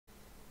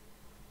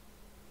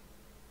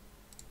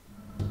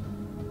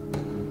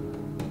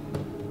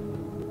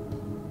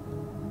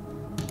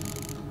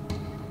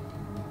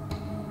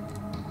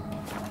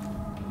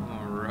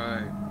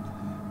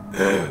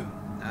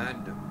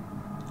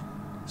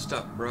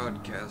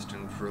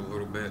broadcasting for a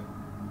little bit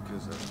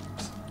because of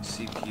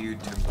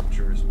CPU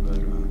temperatures, but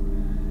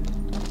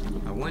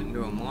I went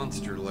into a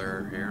monster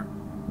lair here.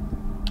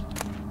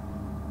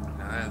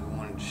 I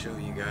wanted to show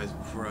you guys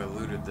before I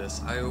looted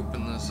this. I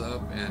opened this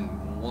up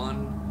and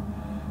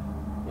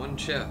one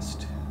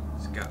chest.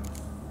 It's got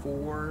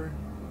 4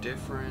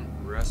 different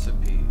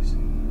recipes.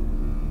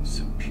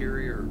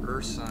 Superior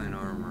Ursine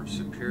armor,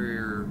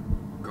 Superior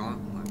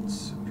gauntlets,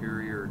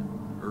 Superior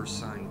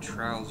Ursine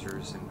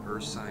trousers, and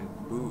Ursine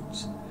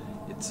boots.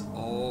 It's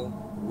all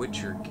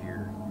Witcher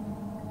gear.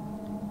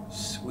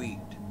 Sweet.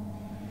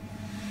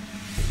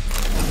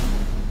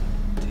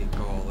 Take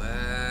all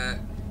that,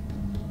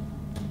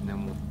 and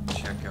then we'll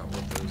check out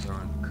what those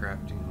are in the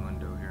crafting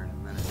window here in a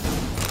minute.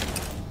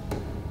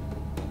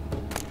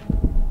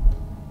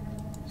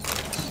 So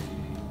let's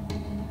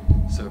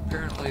see. So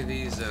apparently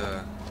these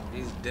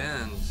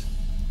dens,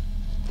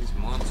 these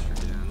monster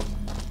dens,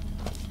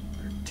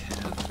 are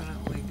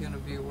definitely gonna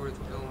be worth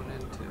going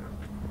into.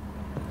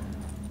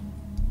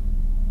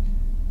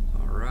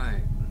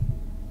 Alright.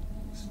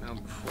 So now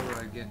before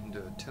I get into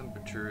a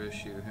temperature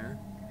issue here,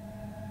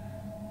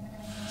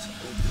 let's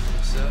open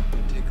this up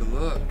and take a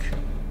look.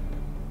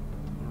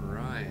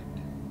 Alright.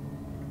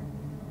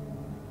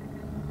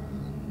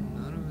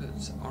 None of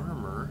it's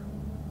armor.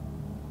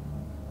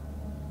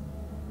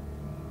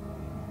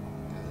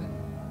 Is it?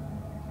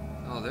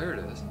 Oh, there it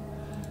is.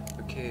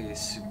 Okay,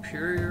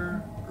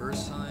 Superior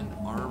Ursine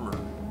armor.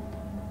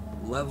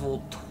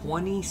 Level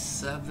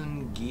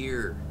 27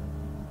 gear.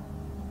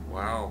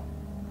 Wow.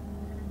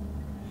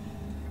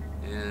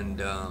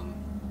 And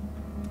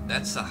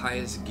that's the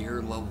highest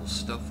gear level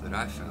stuff that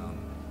I found.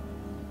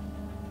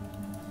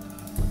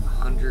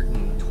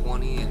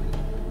 120, and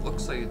it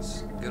looks like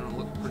it's gonna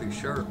look pretty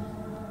sharp.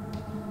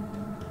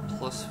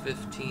 Plus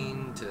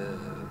 15 to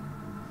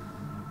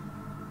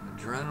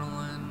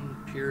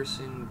adrenaline,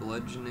 piercing,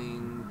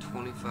 bludgeoning,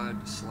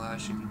 25 to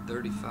slashing,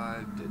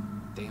 35 to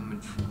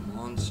damage from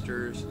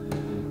monsters.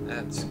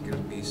 That's gonna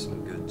be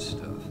some good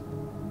stuff.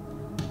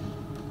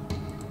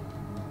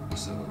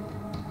 So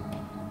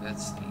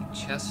that's the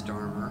chest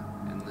armor,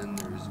 and then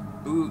there's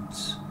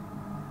boots.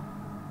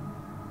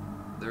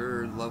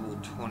 They're level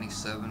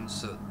 27,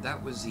 so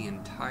that was the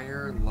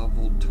entire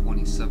level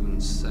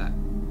 27 set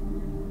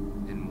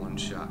in one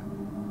shot.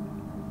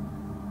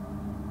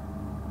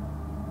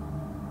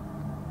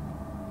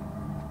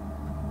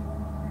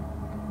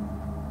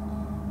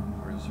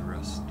 Where's the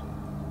rest of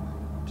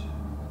it?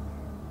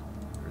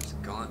 There's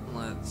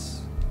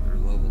gauntlets. They're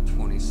level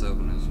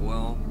 27 as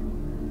well.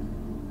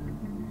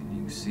 And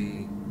you can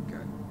see,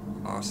 got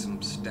awesome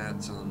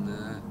stats on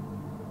that.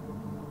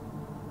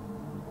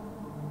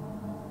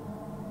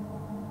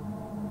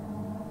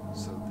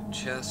 So the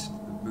chest,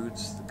 the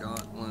boots, the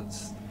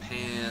gauntlets, the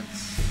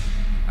pants.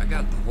 I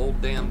got the whole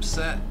damn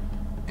set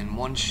in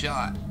one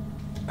shot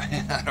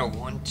out of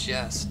one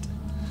chest.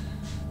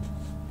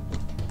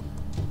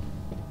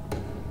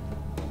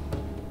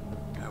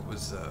 That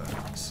was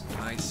some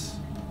nice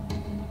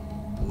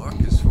luck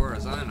as far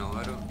as I know.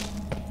 I don't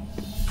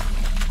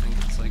think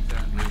it's like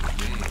that in every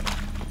game.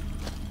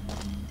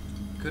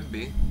 Could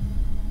be.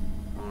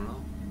 I don't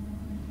know.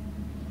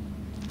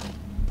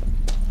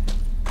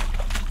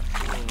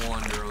 We'll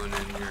wander on in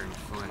here and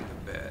find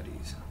the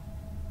baddies.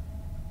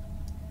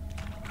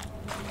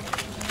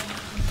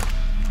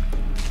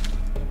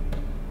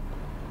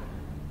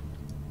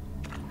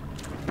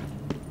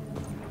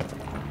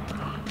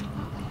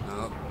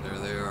 Oh, there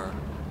they are.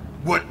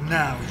 What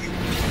now, you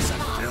piece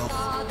of filth?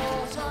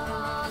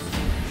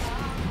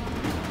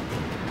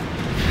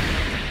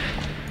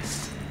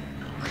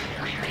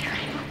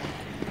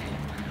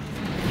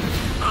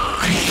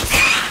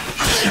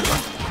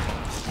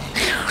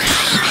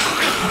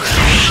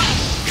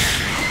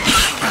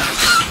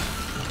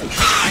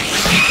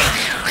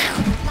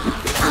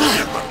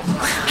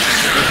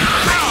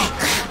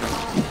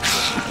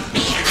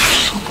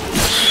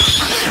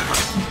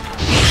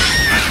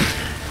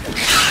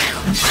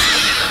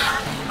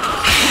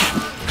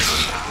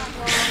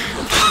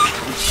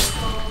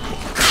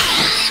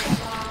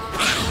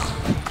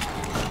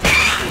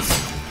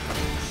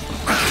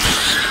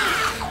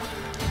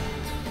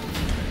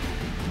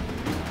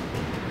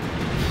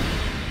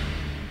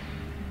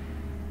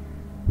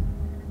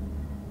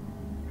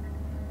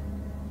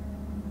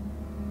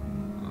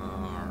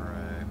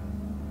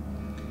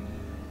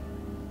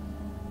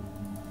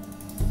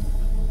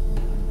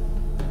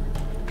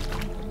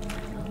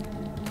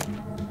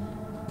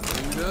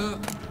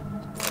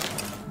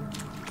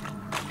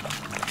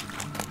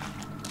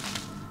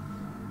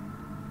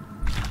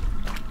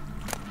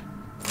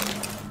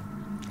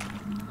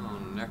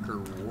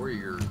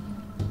 Warrior.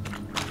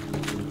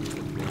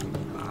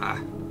 Ah.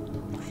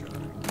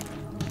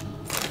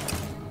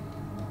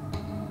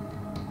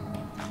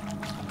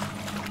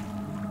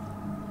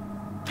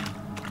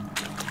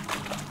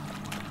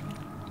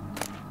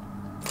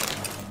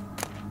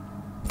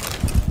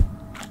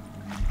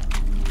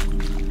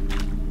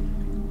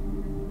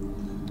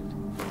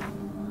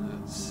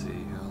 Let's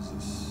see, how's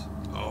this?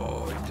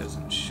 Oh, it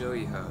doesn't show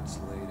you how it's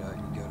laid out.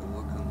 You gotta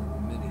look on the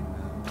mini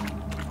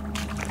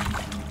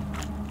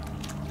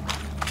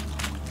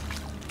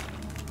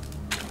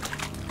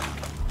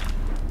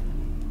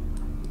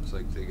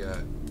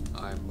got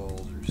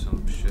eyeballs or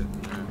some shit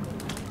in there.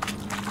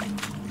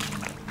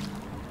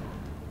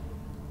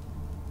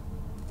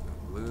 No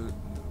loot,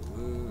 no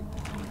loot.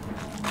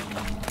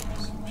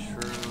 Some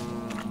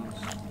shrooms.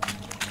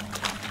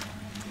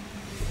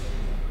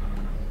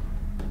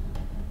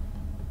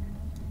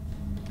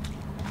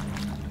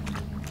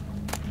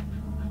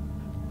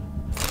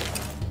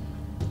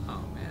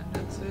 Oh man,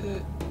 that's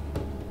it.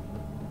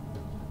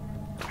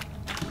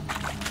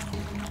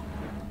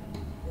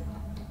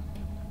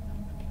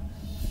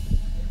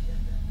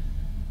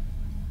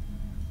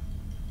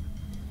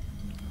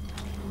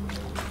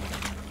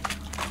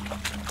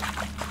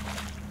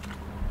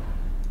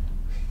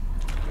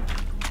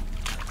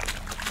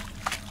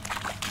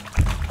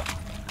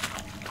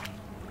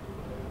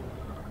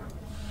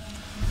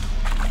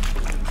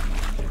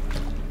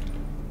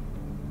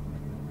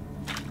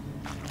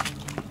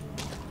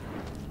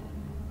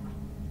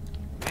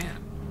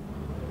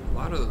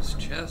 A lot of those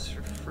chests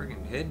are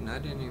friggin' hidden. I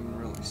didn't even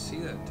really see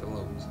that till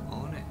I was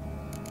on it.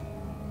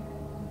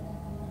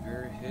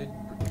 Verihead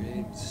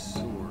Brigade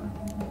Sword.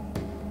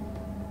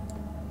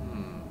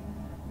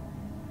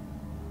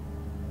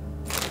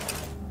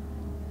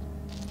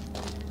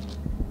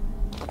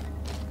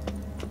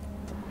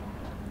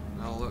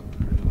 Now look,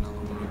 there's another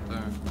one up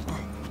there.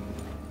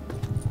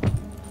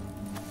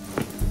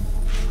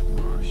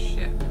 Oh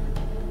shit.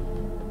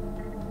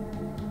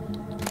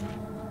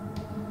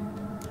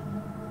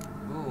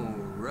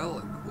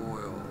 Relic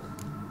oil.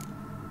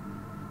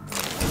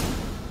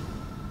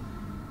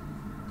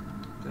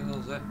 What the hell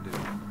does that do?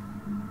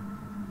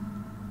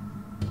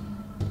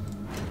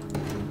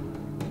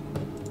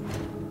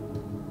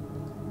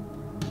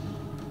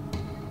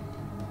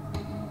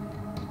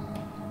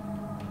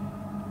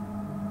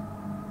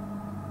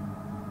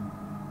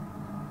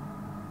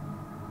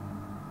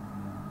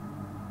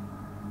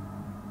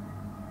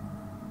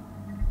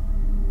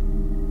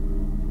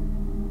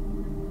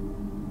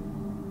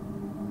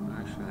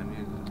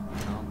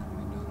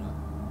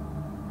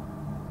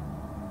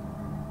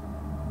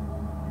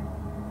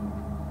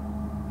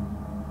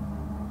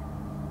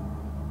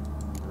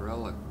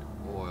 Relic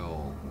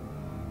oil.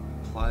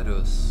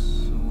 Plito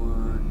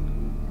sword.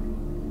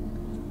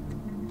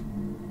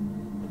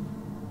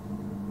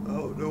 I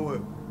don't know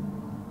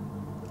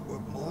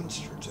what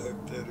monster type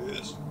that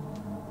is.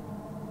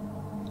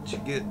 But you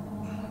get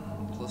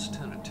plus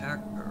 10 attack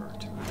power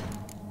to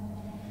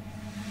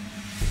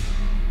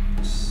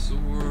it.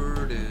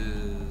 Sword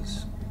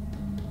is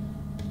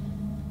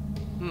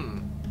a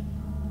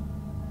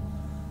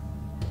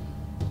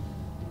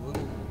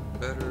little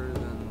better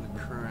than the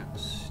current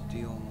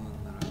steel one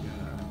that I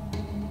got.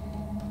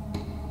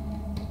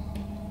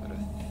 But I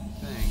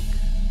think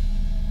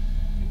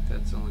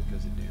that's only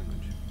because of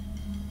damage.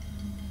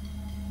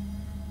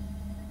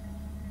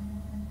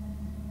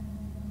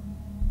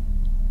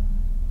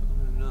 Other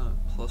than that,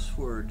 plus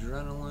 4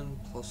 adrenaline,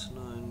 plus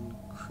 9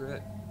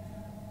 crit.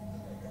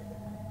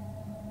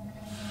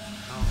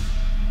 Oh,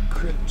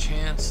 crit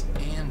chance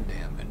and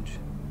damage.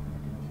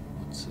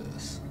 What's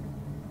this?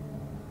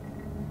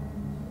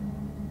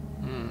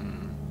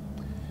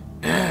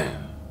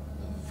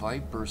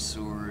 Viper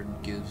sword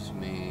gives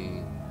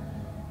me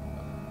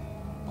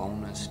a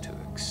bonus to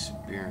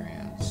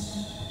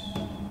experience.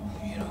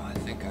 You know, I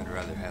think I'd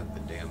rather have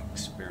the damn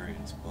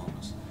experience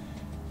bonus.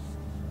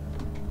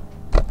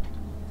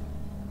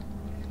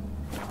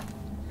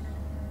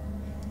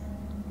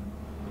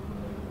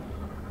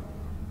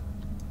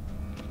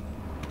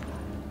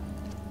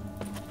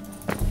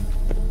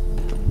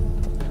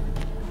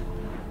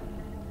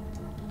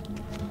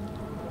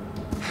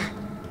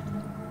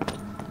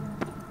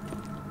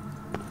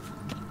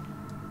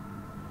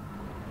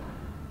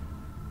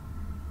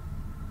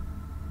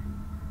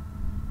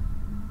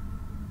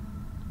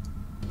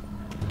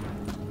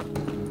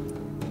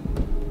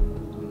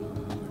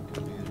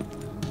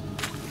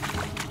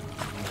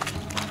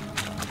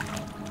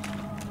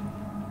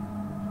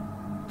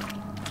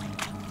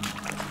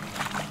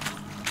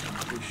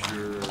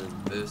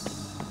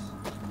 This,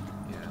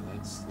 yeah,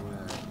 that's the way I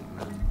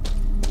remember.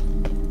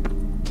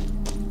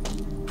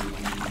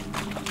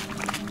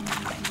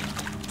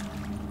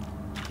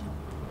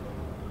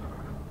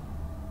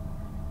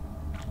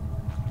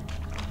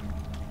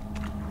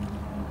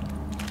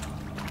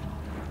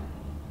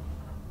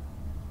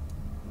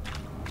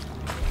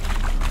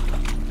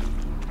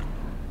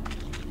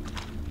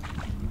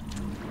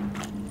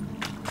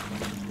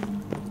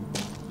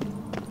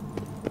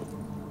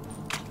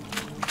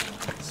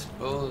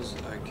 Suppose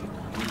I could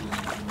use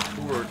the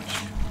torch.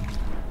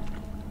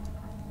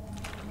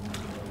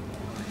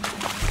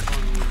 How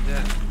fun would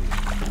that be?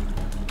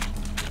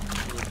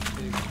 It would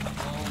take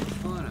all the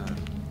fun out of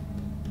it.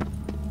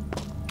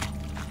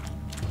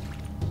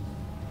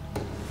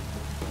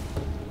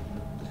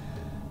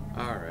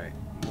 Alright,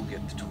 we'll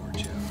get the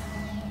torch out.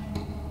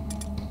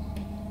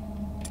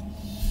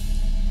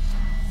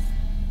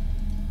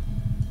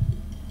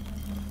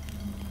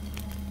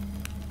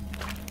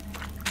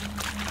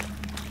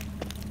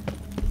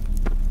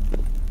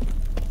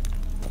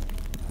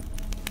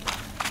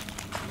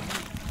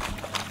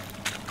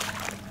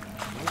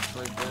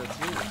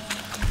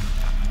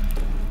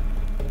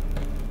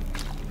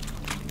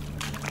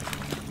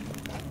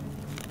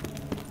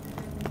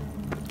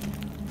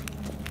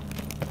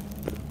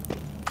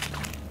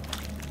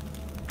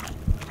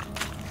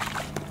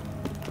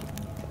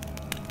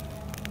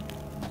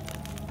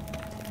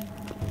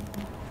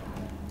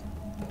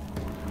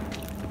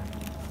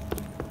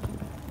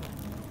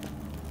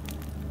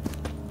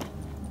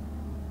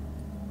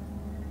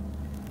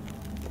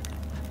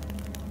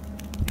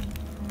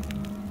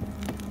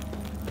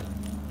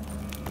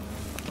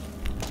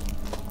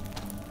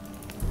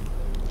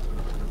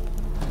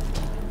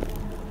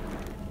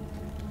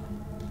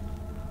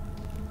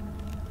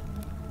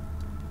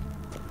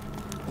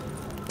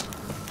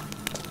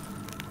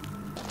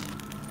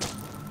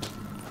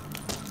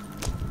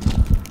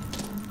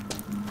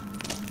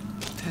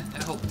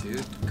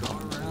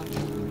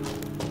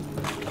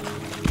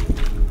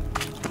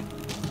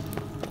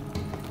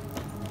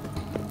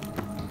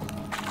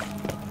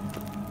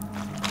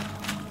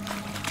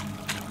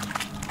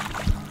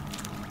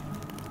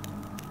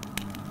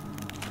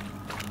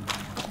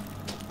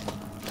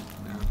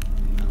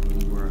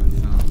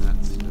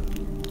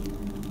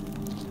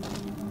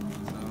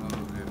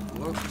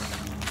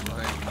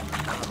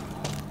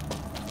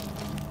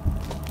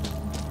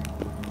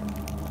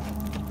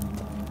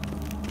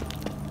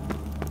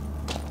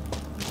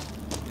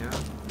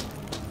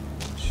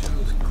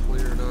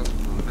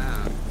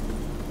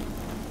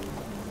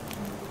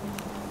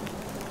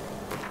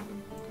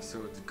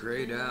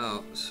 grayed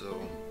out,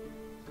 so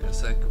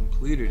guess I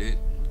completed it.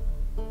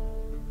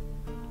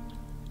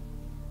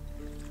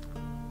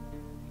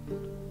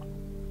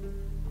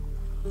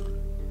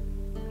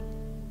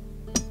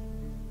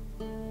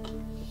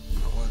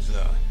 That was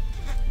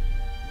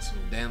some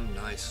damn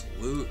nice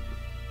loot.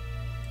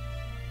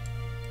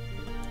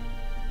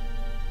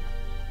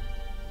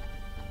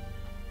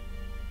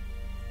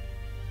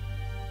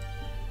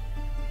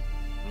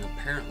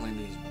 Apparently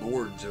these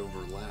boards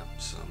overlap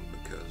some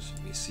because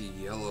you see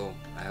yellow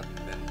I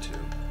haven't been to.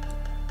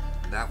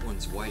 That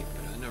one's white,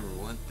 but I never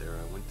went there.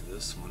 I went to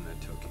this one and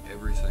took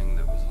everything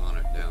that was on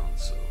it down,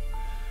 so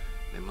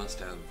they must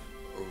have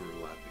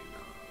overlapping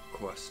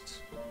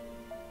quests.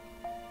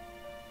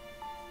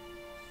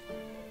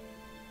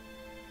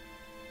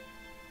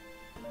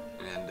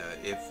 And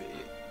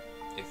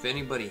if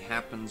anybody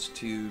happens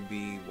to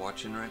be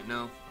watching right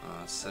now,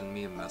 send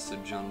me a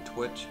message on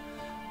Twitch.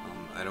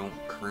 I don't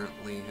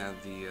currently have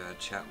the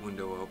chat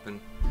window open.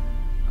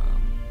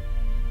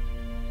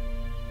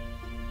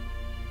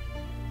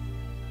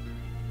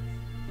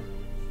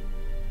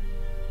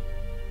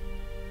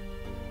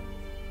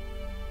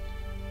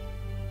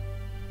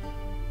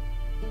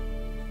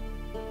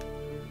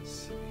 Let's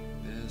see,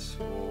 this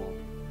will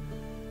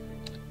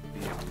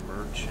be a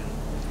merchant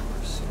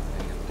or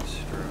something in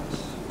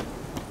distress.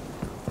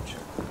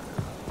 Check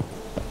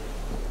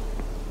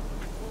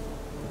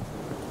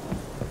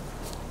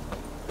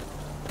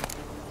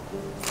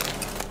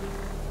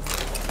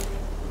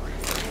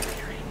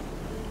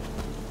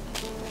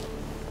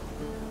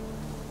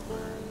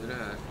that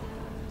out.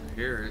 I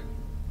hear it.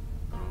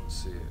 I don't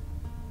see it.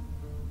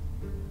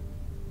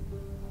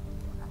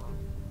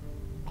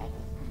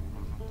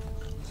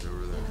 It's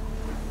over there.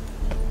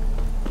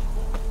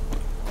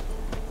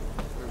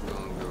 We're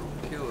gonna go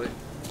kill it.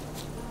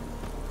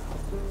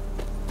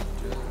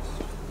 Just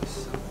for the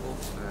simple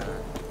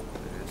fact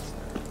that it's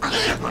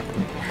there.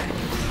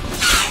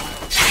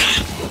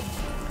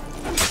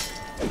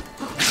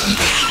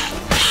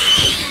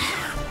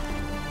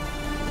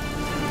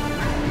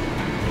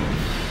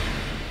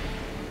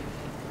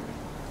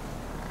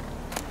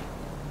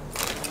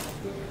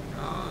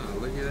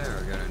 Look at there,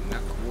 I got a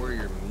neck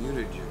warrior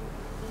mutagen.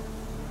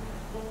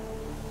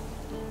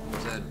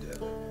 What's that do?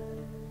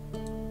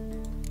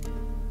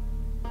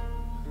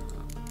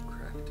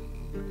 Crafting.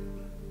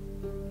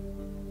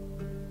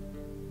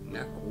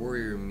 Neck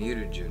warrior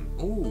mutagen.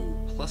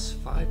 Ooh,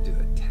 +5 to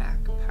attack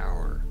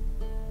power.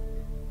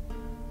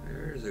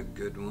 There's a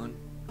good one.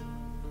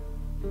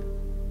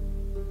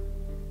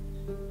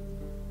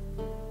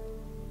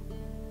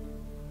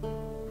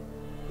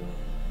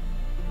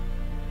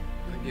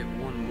 Get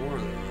one more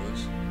of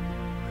those.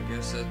 I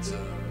guess that's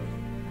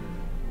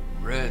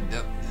red.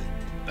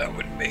 That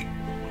would make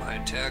my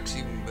attacks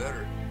even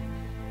better.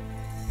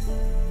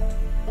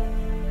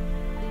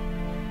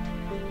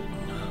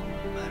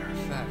 Matter of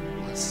fact,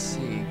 let's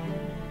see.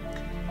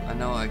 I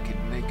know I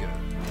could make a.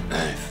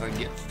 If I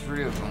get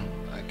 3 of them,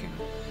 I can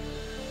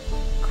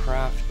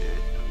craft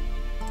it.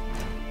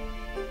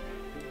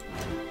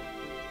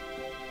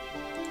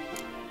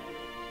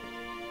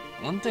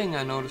 One thing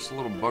I noticed, a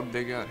little bug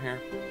they got here,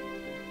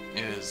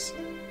 is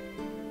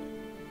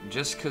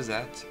just because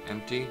that's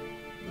empty,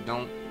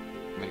 don't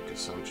make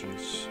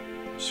assumptions.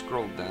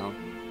 Scroll down.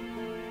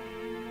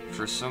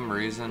 For some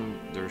reason,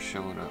 they're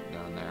showing up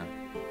down there.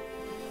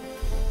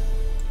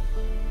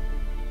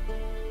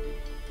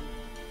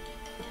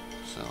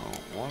 So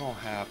what'll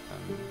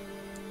happen?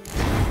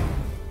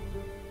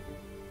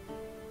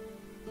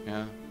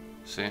 Yeah,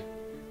 see?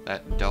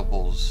 That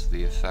doubles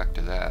the effect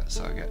of that,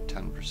 so I got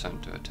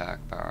 10% to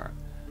attack power.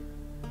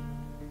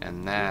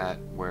 And that,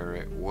 where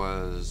it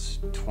was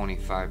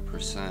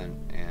 25%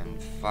 and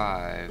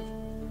 5,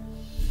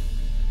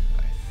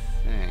 I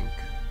think.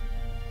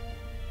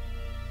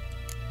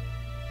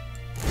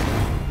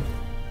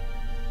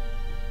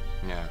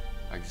 Yeah,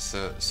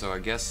 so I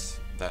guess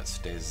that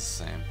stays the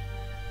same.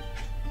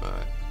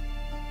 But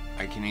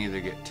I can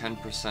either get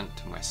 10%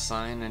 to my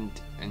sign and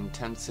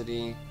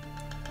intensity,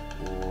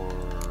 or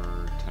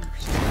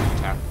 10%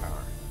 attack power.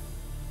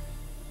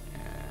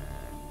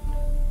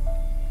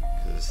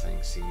 This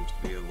thing seems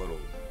to be a little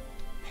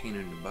pain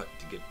in the butt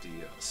to get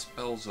the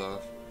spells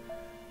off.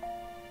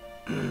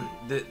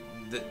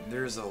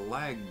 There's a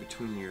lag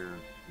between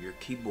your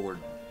keyboard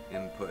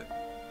input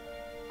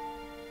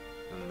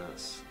and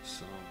this,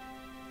 so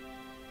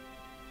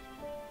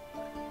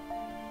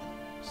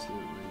let's see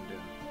what we can do.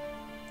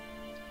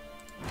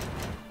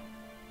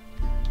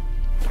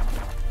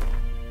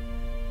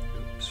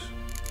 Oops.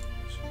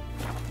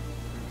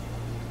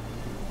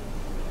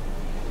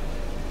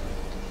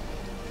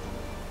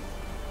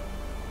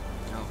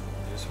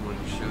 Just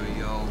wanted to show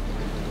y'all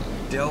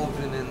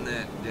delving in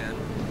that den.